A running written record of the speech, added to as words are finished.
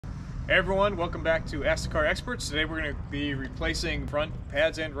Hey everyone, welcome back to Ask the Car Experts. Today we're going to be replacing front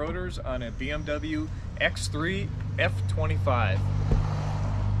pads and rotors on a BMW X3 F25.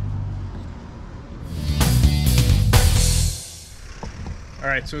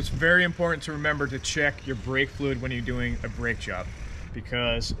 Alright, so it's very important to remember to check your brake fluid when you're doing a brake job,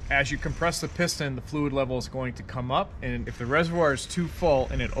 because as you compress the piston, the fluid level is going to come up, and if the reservoir is too full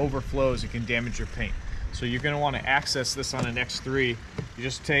and it overflows, it can damage your paint. So you're going to want to access this on an X3. You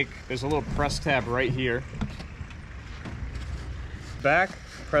just take, there's a little press tab right here. Back,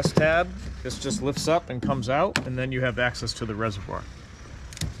 press tab, this just lifts up and comes out, and then you have access to the reservoir.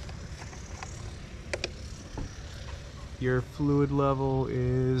 Your fluid level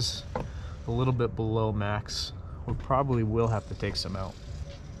is a little bit below max. We probably will have to take some out.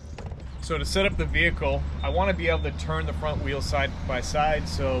 So to set up the vehicle, I want to be able to turn the front wheel side by side,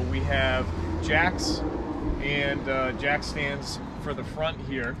 so we have jacks and jack stands for the front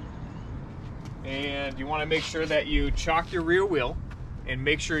here, and you want to make sure that you chock your rear wheel and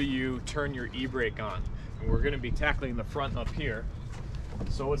make sure you turn your e-brake on, and we're going to be tackling the front up here.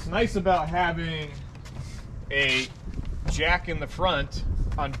 So what's nice about having a jack in the front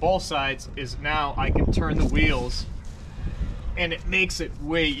on both sides is now I can turn the wheels, and it makes it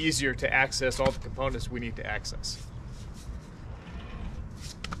way easier to access all the components we need to access.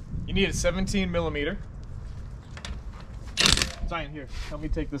 You need a 17 millimeter. Zion, here, help me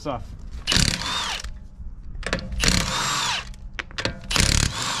take this off.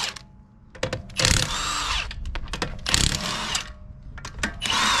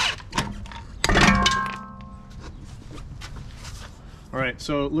 Alright,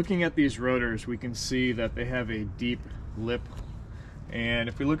 so looking at these rotors, we can see that they have a deep lip, and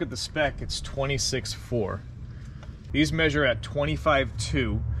if we look at the spec, it's 26.4. These measure at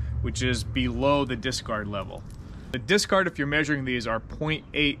 25.2, which is below the discard level. The discard, if you're measuring these, are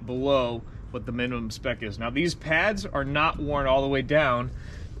 0.8 below what the minimum spec is. Now these pads are not worn all the way down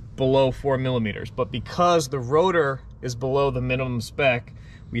below 4 millimeters, but because the rotor is below the minimum spec,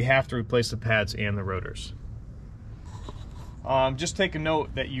 we have to replace the pads and the rotors. Just take a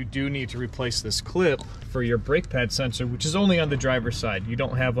note that you do need to replace this clip for your brake pad sensor, which is only on the driver's side. You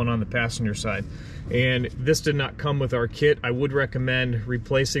don't have one on the passenger side. And this did not come with our kit. I would recommend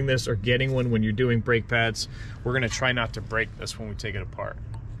replacing this or getting one when you're doing brake pads. We're going to try not to break this when we take it apart.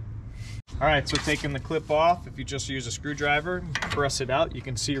 Alright, so taking the clip off, if you just use a screwdriver, press it out, you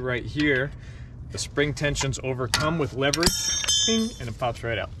can see right here the spring tension's overcome with leverage, and it pops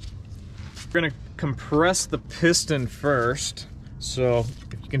right out. We're going to compress the piston first. So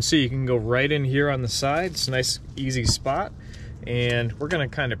if you can see, you can go right in here on the side. It's a nice easy spot, and we're going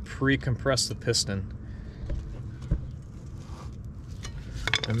to kind of pre-compress the piston,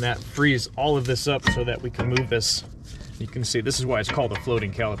 and that frees all of this up so that we can move this. You can see this is why it's called a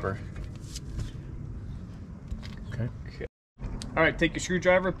floating caliper. Okay. All right, take your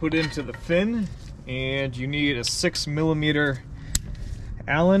screwdriver, put it into the fin, and you need a 6 millimeter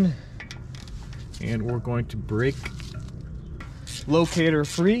Allen. And we're going to break locator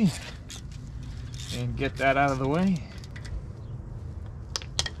free and get that out of the way.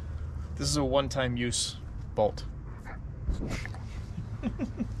 This is a one-time use bolt.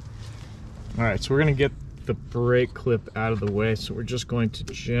 Alright, so we're going to get the brake clip out of the way, so we're just going to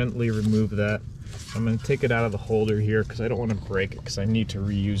gently remove that. I'm going to take it out of the holder here because I don't want to break it, because I need to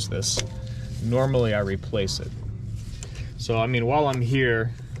reuse this. Normally I replace it. So I mean, while I'm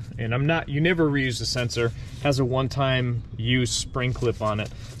here, and you never reuse the sensor, it has a one-time use spring clip on it,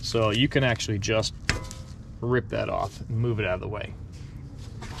 so you can actually just rip that off and move it out of the way.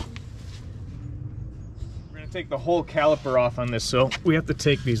 We're going to take the whole caliper off on this, so we have to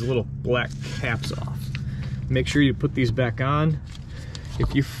take these little black caps off. Make sure you put these back on.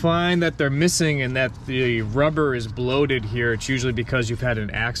 If you find that they're missing and that the rubber is bloated here, it's usually because you've had an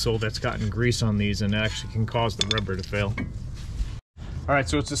axle that's gotten grease on these, and it actually can cause the rubber to fail. Alright,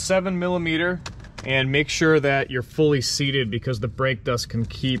 so it's a 7 millimeter, and make sure that you're fully seated, because the brake dust can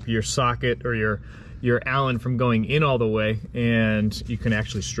keep your socket or your Allen from going in all the way, and you can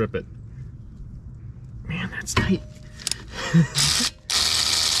actually strip it. Man, that's tight.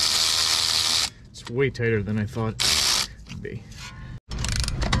 It's way tighter than I thought it would be.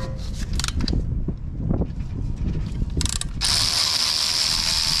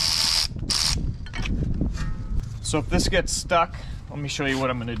 So if this gets stuck, let me show you what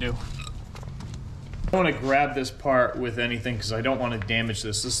I'm going to do. I don't want to grab this part with anything because I don't want to damage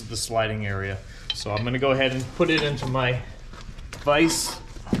this. This is the sliding area. So I'm going to go ahead and put it into my vise.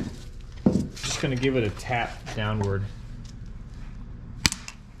 Just going to give it a tap downward.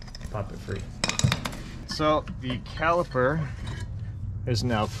 Pop it free. So the caliper is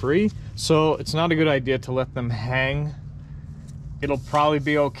now free. So it's not a good idea to let them hang. It'll probably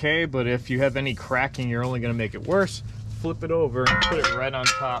be okay, but if you have any cracking, you're only gonna make it worse. Flip it over, put it right on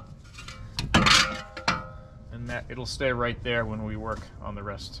top, and that it'll stay right there when we work on the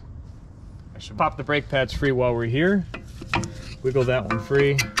rest. I should pop the brake pads free while we're here. Wiggle that one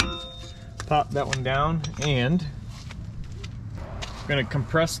free, pop that one down, and we're gonna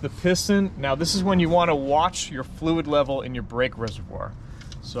compress the piston. Now this is when you wanna watch your fluid level in your brake reservoir.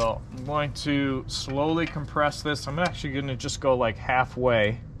 So I'm going to slowly compress this. I'm actually gonna just go like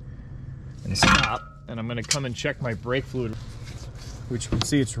halfway and stop. And I'm gonna come and check my brake fluid, which you can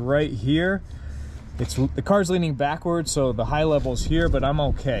see it's right here. The car's leaning backwards, so the high level's here, but I'm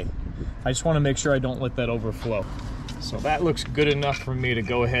okay. I just wanna make sure I don't let that overflow. So that looks good enough for me to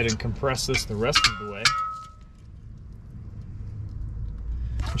go ahead and compress this the rest of the way.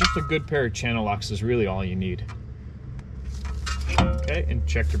 Just a good pair of channel locks is really all you need. Okay, and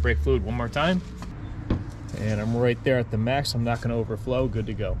check your brake fluid one more time. And I'm right there at the max. I'm not gonna overflow, good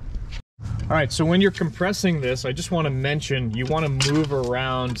to go. All right, so when you're compressing this, I just want to mention you want to move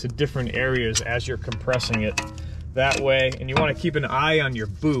around to different areas as you're compressing it. That way, and you want to keep an eye on your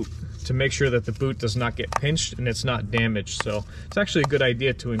boot to make sure that the boot does not get pinched and it's not damaged. So it's actually a good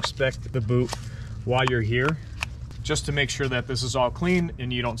idea to inspect the boot while you're here, just to make sure that this is all clean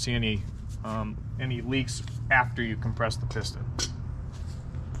and you don't see any leaks after you compress the piston.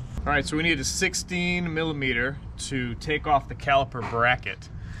 All right, so we need a 16 millimeter to take off the caliper bracket.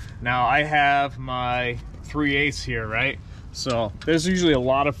 Now I have my 3/8 here, right? So there's usually a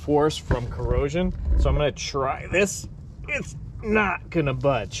lot of force from corrosion. So I'm gonna try this. It's not gonna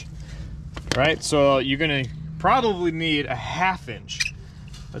budge, right? So you're gonna probably need a 1/2 inch.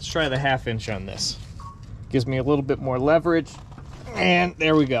 Let's try the 1/2 inch on this. Gives me a little bit more leverage, and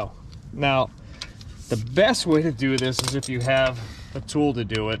there we go. Now, the best way to do this is if you have a tool to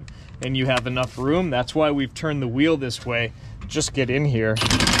do it and you have enough room. That's why we've turned the wheel this way. Just get in here.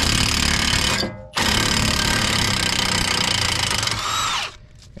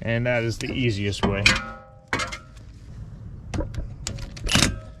 And that is the easiest way.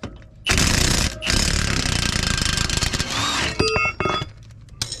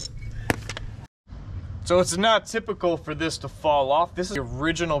 So it's not typical for this to fall off. This is the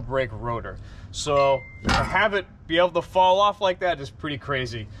original brake rotor. So to have it be able to fall off like that is pretty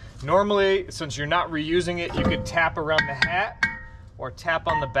crazy. Normally, since you're not reusing it, you could tap around the hat or tap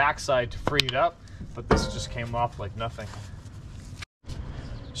on the backside to free it up, but this just came off like nothing.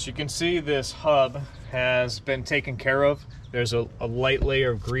 So you can see this hub has been taken care of. There's a light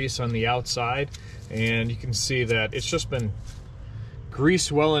layer of grease on the outside, and you can see that it's just been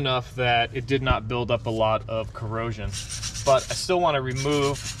greased well enough that it did not build up a lot of corrosion. But I still want to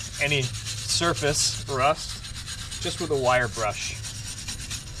remove any surface rust just with a wire brush.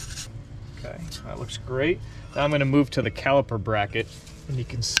 Okay, that looks great. Now I'm going to move to the caliper bracket, and you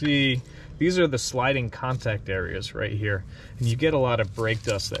can see these are the sliding contact areas right here, and you get a lot of brake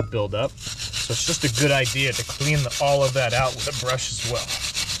dust that build up. So it's just a good idea to clean all of that out with a brush as well.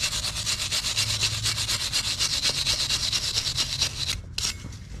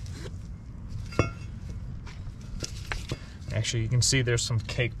 Actually, you can see there's some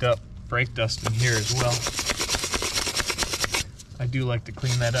caked up brake dust in here as well. I do like to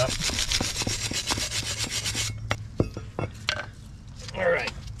clean that up. All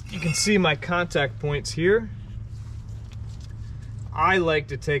right. You can see my contact points here. I like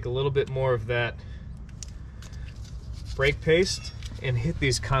to take a little bit more of that brake paste and hit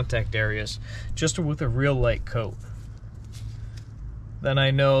these contact areas just with a real light coat. Then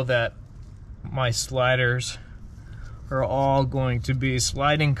I know that my sliders are all going to be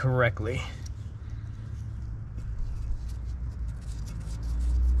sliding correctly.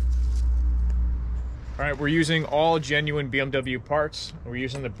 All right, we're using all genuine BMW parts. We're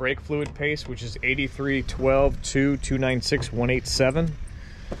using the brake fluid paste, which is 83-12-2-296-187.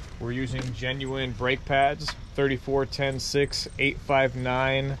 We're using genuine brake pads,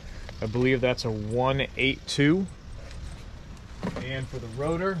 34-10-6-859. I believe that's a 182. And for the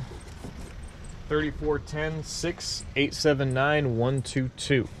rotor,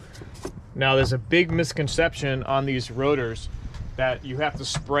 34-10-6-879-122. Now there's a big misconception on these rotors that you have to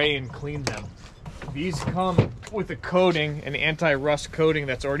spray and clean them. These come with a coating, an anti-rust coating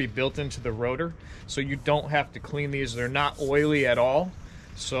that's already built into the rotor, so you don't have to clean these. They're not oily at all,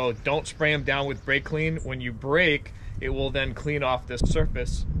 so don't spray them down with brake clean. When you brake, it will then clean off this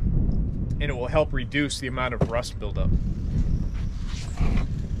surface, and it will help reduce the amount of rust buildup.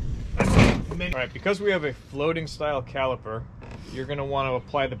 All right, because we have a floating style caliper, you're going to want to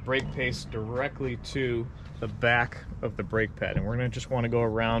apply the brake paste directly to the back of the brake pad, and we're gonna just want to go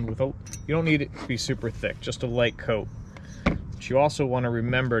around with a, you don't need it to be super thick, just a light coat. But you also want to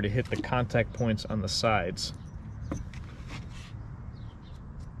remember to hit the contact points on the sides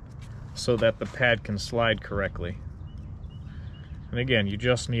so that the pad can slide correctly. And again, you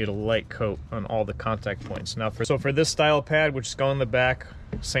just need a light coat on all the contact points. Now, for this style pad, which is going in the back,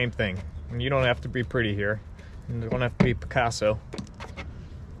 same thing. And you don't have to be pretty here. You don't have to be Picasso.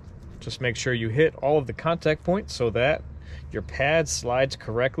 Just make sure you hit all of the contact points so that your pad slides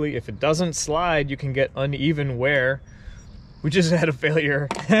correctly. If it doesn't slide, you can get uneven wear. We just had a failure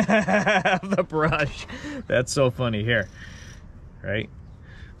of the brush. That's so funny here, right?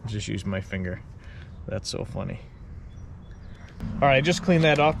 I'll just use my finger. That's so funny. All right, I just cleaned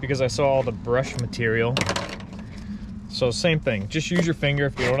that off because I saw all the brush material. So same thing, just use your finger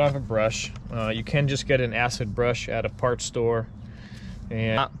if you don't have a brush. You can just get an acid brush at a parts store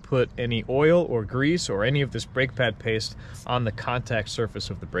and not put any oil or grease or any of this brake pad paste on the contact surface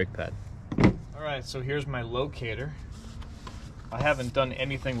of the brake pad. All right, so here's my locator. I haven't done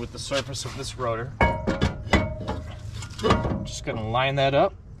anything with the surface of this rotor. Just gonna line that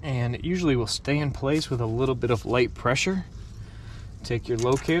up, and it usually will stay in place with a little bit of light pressure. Take your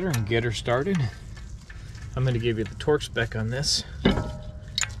locator and get her started. I'm going to give you the torque spec on this.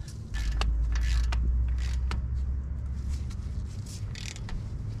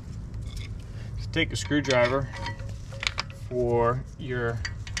 Take a screwdriver for your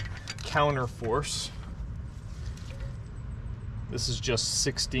counter force. This is just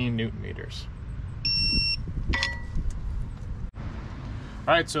 16 Newton meters.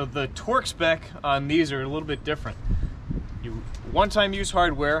 All right, so the torque spec on these are a little bit different. One-time use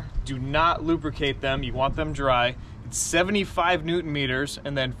hardware, do not lubricate them, you want them dry. It's 75 Newton meters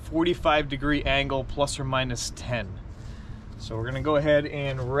and then 45-degree angle plus or minus 10. So we're gonna go ahead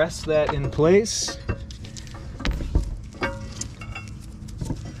and rest that in place.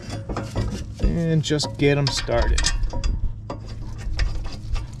 And just get them started.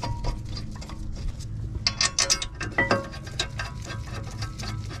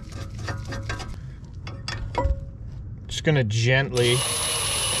 Just gonna gently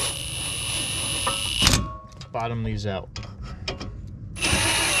bottom these out.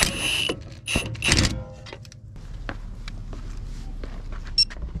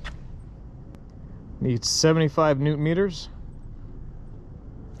 Needs 75 Newton meters.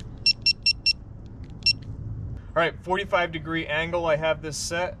 All right, 45-degree angle, I have this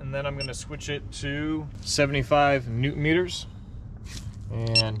set, and then I'm gonna switch it to 75 Newton meters.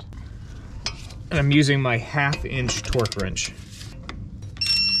 And I'm using my 1/2-inch torque wrench.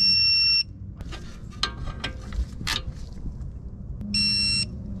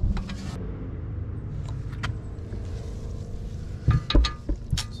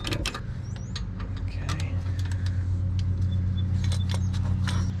 Okay.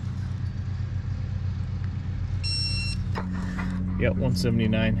 Yep,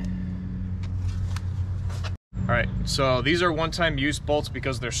 179. All right, so these are one-time use bolts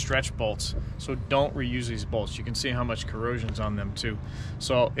because they're stretch bolts, so don't reuse these bolts. You can see how much corrosion's on them too.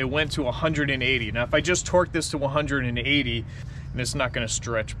 So it went to 180. Now if I just torque this to 180, and it's not gonna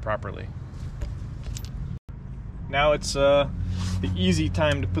stretch properly. Now it's the easy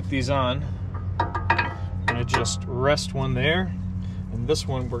time to put these on. I'm gonna just rest one there, and this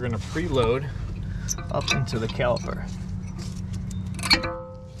one we're gonna preload up into the caliper.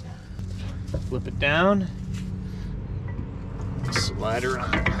 Flip it down. Slide her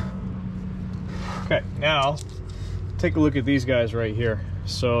on. Okay, now take a look at these guys right here.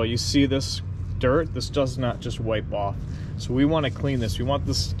 So you see this dirt? This does not just wipe off. So we want to clean this. We want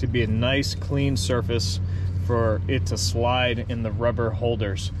this to be a nice clean surface for it to slide in the rubber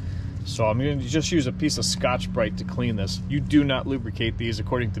holders. So I'm going to just use a piece of Scotch-Brite to clean this. You do not lubricate these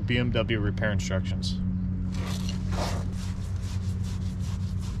according to BMW repair instructions.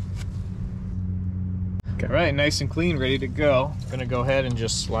 All right, nice and clean, ready to go. I'm gonna go ahead and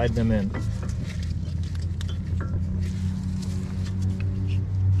just slide them in.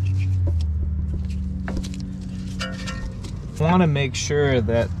 I want to make sure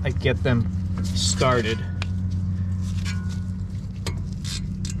that I get them started.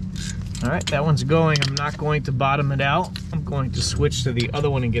 All right, that one's going. I'm not going to bottom it out. I'm going to switch to the other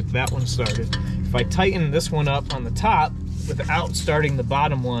one and get that one started. If I tighten this one up on the top without starting the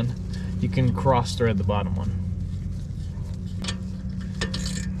bottom one, you can cross thread the bottom one.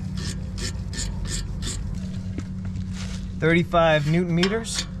 .35 Newton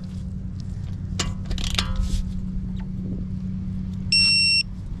meters.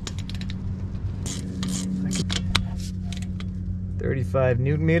 .35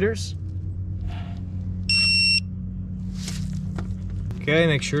 Newton meters. Okay,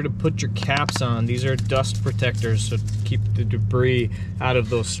 make sure to put your caps on. These are dust protectors, so keep the debris out of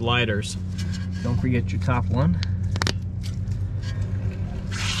those sliders. Don't forget your top one.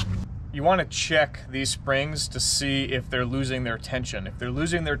 You want to check these springs to see if they're losing their tension. If they're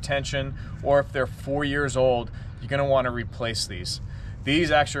losing their tension, or if they're 4 years old, you're going to want to replace these. These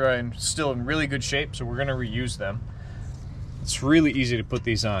actually are still in really good shape, so we're going to reuse them. It's really easy to put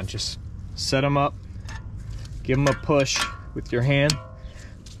these on. Just set them up, give them a push with your hand.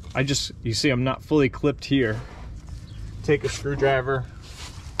 You see I'm not fully clipped here. Take a screwdriver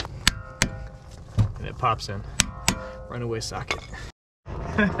and it pops in. Runaway socket.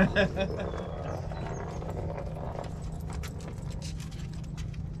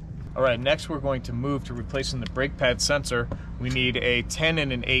 All right, next we're going to move to replacing the brake pad sensor. We need a 10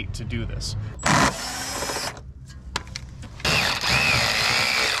 and an 8 to do this.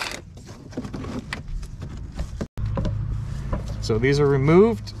 So these are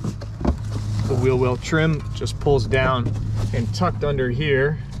removed. The wheel well trim just pulls down, and tucked under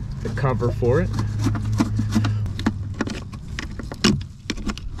here, the cover for it.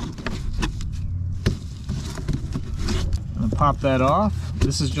 I'm gonna pop that off.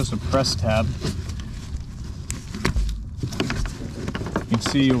 This is just a press tab. You can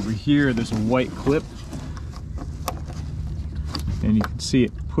see over here there's a white clip, and you can see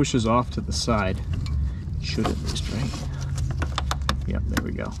it pushes off to the side. It should at least, right? Yep, there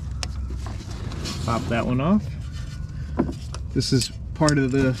we go. Pop that one off. This is part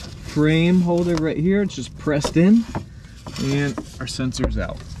of the frame holder right here. It's just pressed in, and our sensor's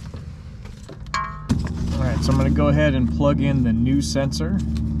out. All right, so I'm gonna go ahead and plug in the new sensor.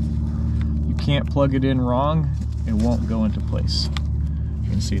 You can't plug it in wrong. It won't go into place. You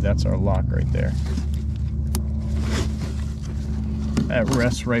can see that's our lock right there. That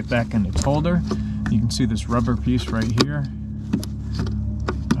rests right back in its holder. You can see this rubber piece right here.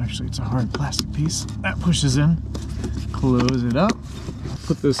 Actually, it's a hard plastic piece. That pushes in, close it up,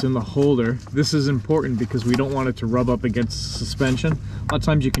 put this in the holder. This is important because we don't want it to rub up against the suspension. A lot of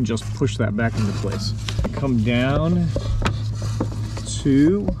times you can just push that back into place. Come down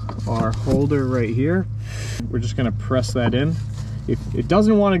to our holder right here. We're just gonna press that in. If it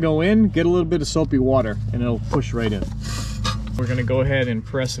doesn't want to go in, get a little bit of soapy water and it'll push right in. We're gonna go ahead and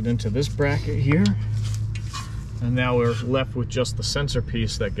press it into this bracket here. And now we're left with just the sensor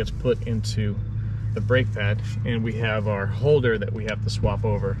piece that gets put into the brake pad, and we have our holder that we have to swap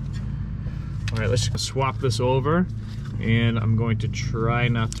over. All right, let's swap this over, and I'm going to try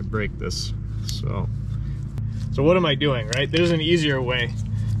not to break this. So what am I doing, right? There's an easier way,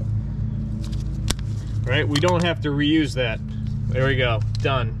 right? We don't have to reuse that. There we go,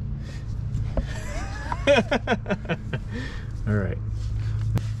 done. All right.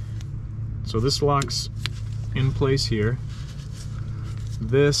 So this locks in place here.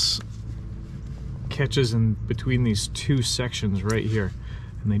 This catches in between these two sections right here,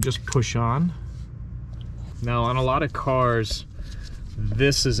 and they just push on. Now on a lot of cars,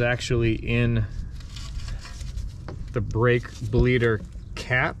 this is actually in the brake bleeder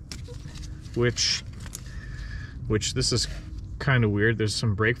cap, which this is kind of weird. There's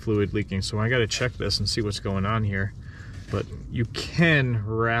some brake fluid leaking, so I got to check this and see what's going on here. But you can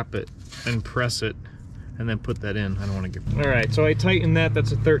wrap it and press it and then put that in. I don't want to get... All right, so I tightened that.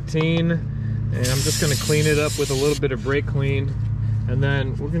 That's a 13, and I'm just going to clean it up with a little bit of brake clean, and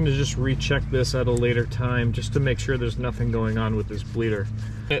then we're going to just recheck this at a later time just to make sure there's nothing going on with this bleeder.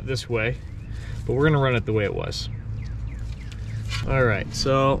 It this way, but we're going to run it the way it was. All right,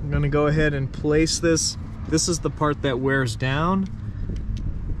 so I'm going to go ahead and place this. This is the part that wears down.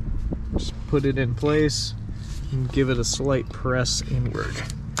 Just put it in place and give it a slight press inward,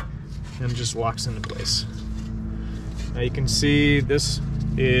 and it just locks into place. Now you can see this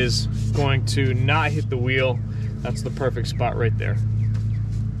is going to not hit the wheel. That's the perfect spot right there.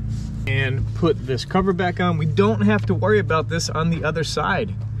 And put this cover back on. We don't have to worry about this on the other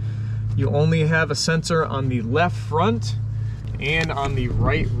side. You only have a sensor on the left front and on the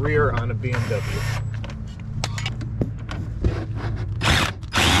right rear on a BMW.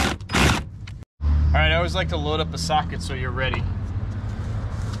 All right, I always like to load up a socket so you're ready,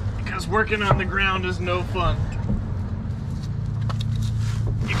 because working on the ground is no fun.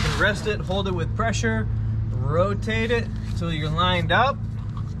 You can rest it, hold it with pressure, rotate it until you're lined up,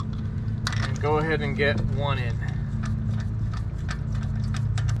 and go ahead and get one in.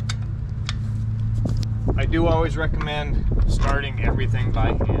 I do always recommend starting everything by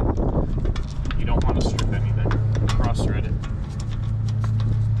hand. You don't want to strip anything, cross-thread it.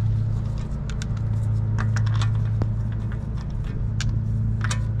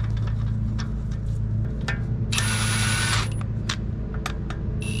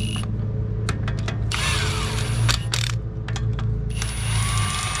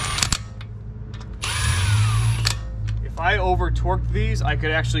 I over torqued these, I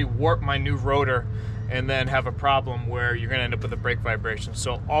could actually warp my new rotor and then have a problem where you're gonna end up with a brake vibration.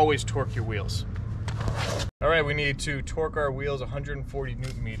 So always torque your wheels. All right, we need to torque our wheels 140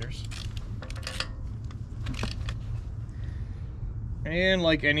 Newton meters. And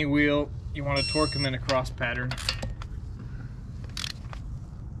like any wheel, you want to torque them in a cross pattern.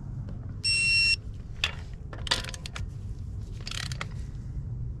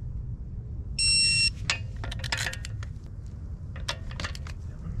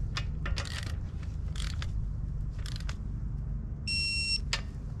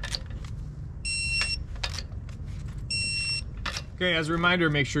 Okay, as a reminder,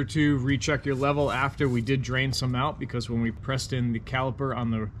 make sure to recheck your level after. We did drain some out because when we pressed in the caliper on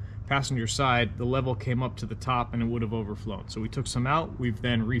the passenger side, the level came up to the top and it would have overflown. So we took some out, we've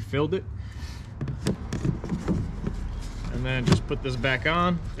then refilled it. And then just put this back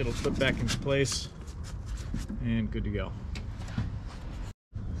on, it'll clip back into place and good to go.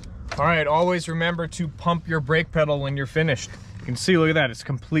 All right, always remember to pump your brake pedal when you're finished. You can see, look at that, it's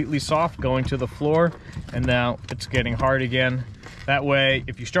completely soft going to the floor, and now it's getting hard again. That way,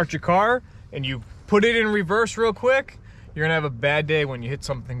 if you start your car and you put it in reverse real quick, you're gonna have a bad day when you hit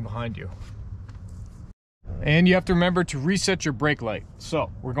something behind you. And you have to remember to reset your brake light.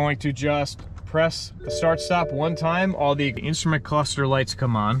 So we're going to just press the start stop one time, all the instrument cluster lights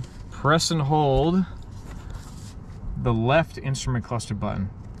come on. Press and hold the left instrument cluster button.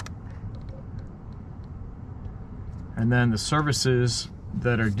 And then the services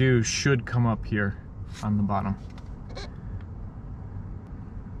that are due should come up here on the bottom.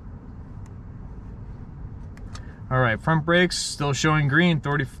 All right, front brakes still showing green,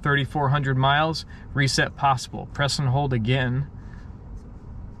 3,400 miles. Reset possible. Press and hold again.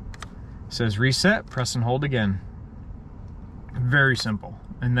 It says reset, press and hold again. Very simple.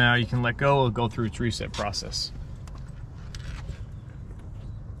 And now you can let go, it'll go through its reset process.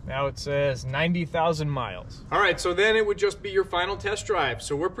 Now it says 90,000 miles. All right, so then it would just be your final test drive.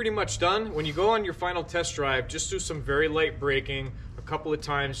 So we're pretty much done. When you go on your final test drive, just do some very light braking a couple of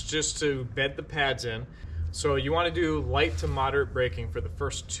times just to bed the pads in. So you want to do light to moderate braking for the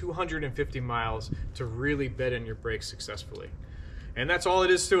first 250 miles to really bed in your brakes successfully. And that's all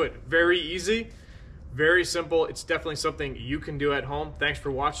it is to it. Very easy, very simple. It's definitely something you can do at home. Thanks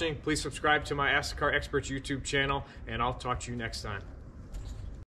for watching. Please subscribe to my Ask the Car Experts YouTube channel, and I'll talk to you next time.